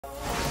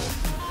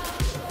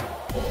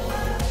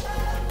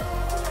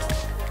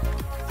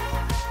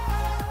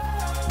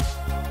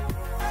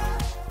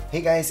Hey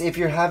guys, if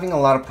you're having a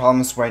lot of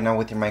problems right now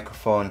with your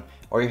microphone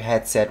or your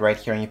headset right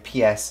here on your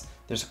PS,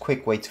 there's a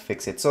quick way to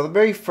fix it. So the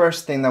very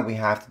first thing that we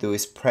have to do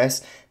is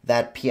press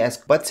that PS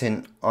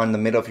button on the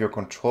middle of your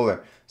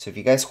controller. So if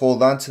you guys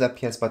hold on to that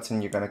PS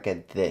button, you're gonna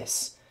get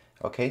this.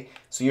 Okay,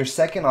 so your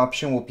second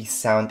option will be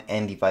sound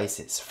and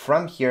devices.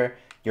 From here,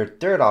 your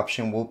third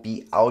option will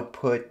be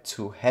output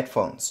to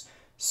headphones.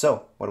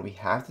 So what we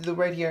have to do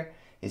right here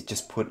is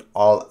just put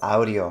all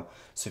audio.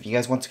 So if you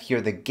guys want to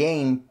hear the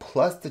game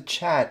plus the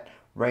chat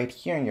right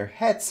here in your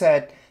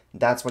headset,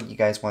 that's what you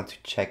guys want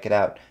to check it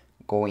out.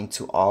 Go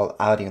into all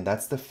audio.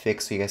 That's the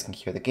fix so you guys can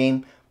hear the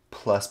game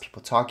plus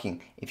people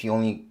talking. If you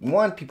only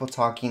want people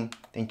talking,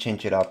 then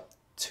change it up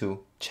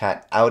to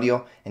chat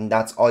audio, and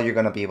that's all you're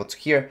gonna be able to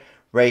hear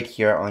right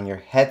here on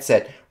your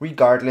headset,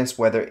 regardless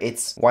whether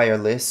it's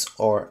wireless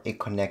or a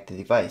connected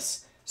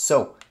device.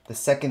 So the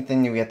second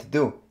thing we have to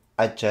do,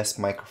 adjust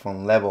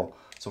microphone level.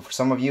 So for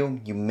some of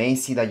you, you may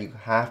see that you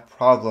have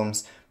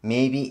problems.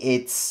 Maybe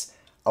it's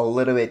a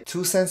little bit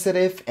too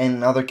sensitive, and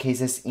in other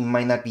cases, it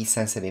might not be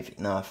sensitive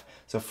enough.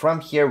 So from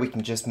here, we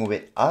can just move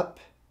it up,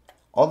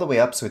 all the way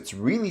up, so it's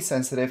really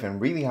sensitive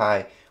and really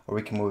high, or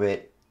we can move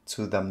it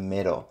to the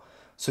middle.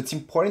 So it's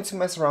important to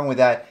mess around with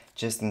that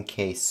just in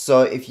case.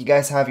 So if you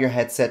guys have your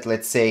headset,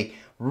 let's say,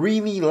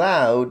 really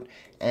loud,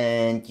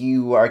 and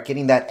you are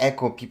getting that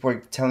echo, people are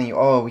telling you,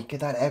 oh, we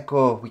get that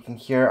echo, we can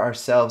hear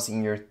ourselves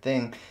in your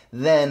thing,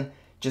 then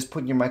just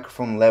put your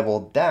microphone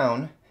level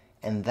down,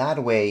 and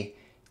that way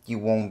you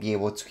won't be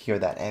able to hear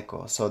that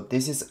echo. So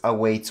this is a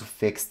way to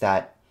fix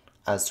that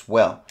as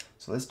well.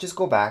 So let's just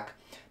go back.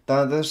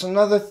 Now there's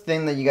another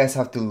thing that you guys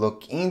have to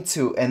look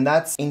into, and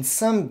that's in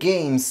some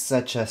games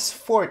such as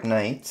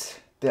Fortnite,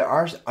 there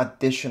are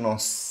additional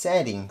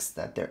settings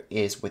that there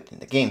is within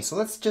the game. So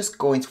let's just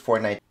go into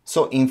Fortnite.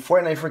 So in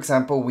Fortnite, for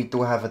example, we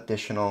do have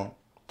additional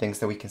things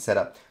that we can set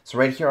up. So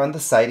right here on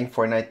the side in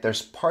Fortnite,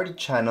 there's party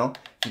channel.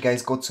 You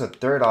guys go to the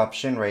third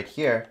option right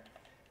here.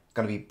 It's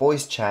gonna be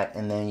voice chat,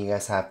 and then you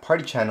guys have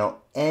party channel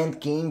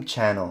and game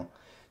channel.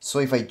 So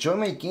if I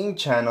join my game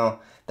channel,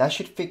 that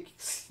should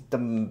fix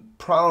the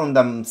problem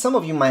that some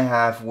of you might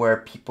have where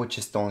people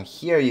just don't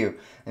hear you.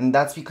 And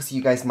that's because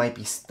you guys might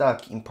be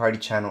stuck in party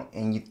channel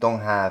and you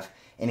don't have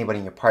anybody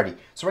in your party.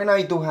 So right now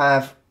I do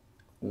have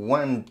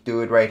one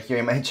dude right here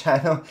in my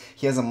channel.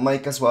 He has a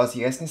mic as well, as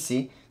you guys can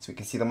see. So we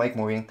can see the mic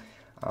moving.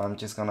 I'm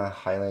just gonna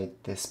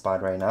highlight this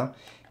spot right now.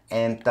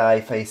 And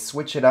if I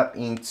switch it up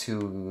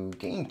into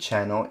game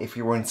channel, if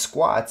you were in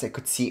squads, I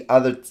could see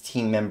other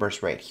team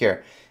members right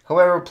here.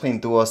 However, we're playing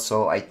duos,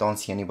 so I don't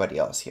see anybody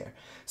else here.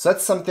 So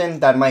that's something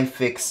that might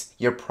fix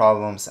your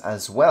problems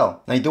as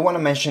well. Now I do want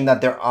to mention that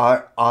there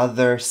are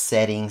other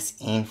settings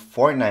in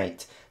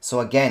Fortnite. So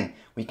again,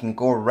 we can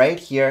go right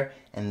here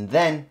and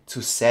then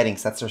to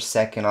settings. That's our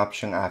second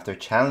option after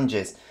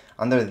challenges.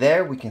 Under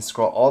there, we can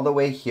scroll all the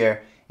way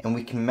here and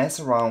we can mess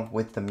around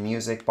with the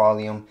music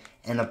volume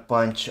and a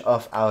bunch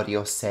of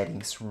audio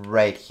settings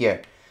right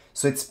here.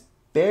 So it's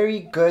very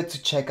good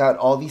to check out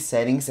all these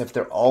settings if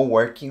they're all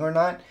working or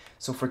not.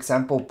 So for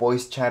example,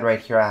 voice chat right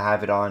here, I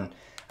have it on.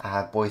 I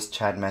have voice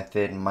chat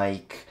method,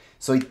 mic.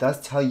 So it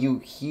does tell you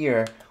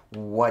here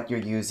what you're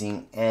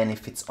using and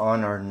if it's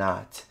on or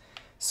not.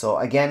 So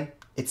again,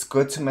 it's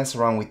good to mess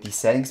around with these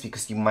settings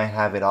because you might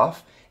have it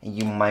off and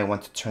you might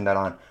want to turn that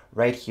on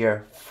right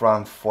here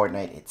from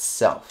Fortnite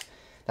itself.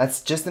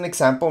 That's just an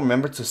example.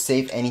 Remember to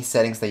save any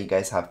settings that you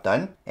guys have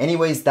done.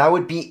 Anyways, that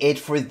would be it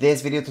for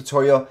this video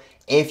tutorial.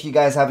 If you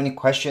guys have any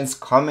questions,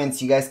 comments,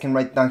 you guys can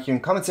write down here in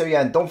the comments area.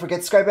 And don't forget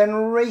to subscribe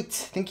and rate.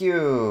 Thank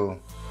you.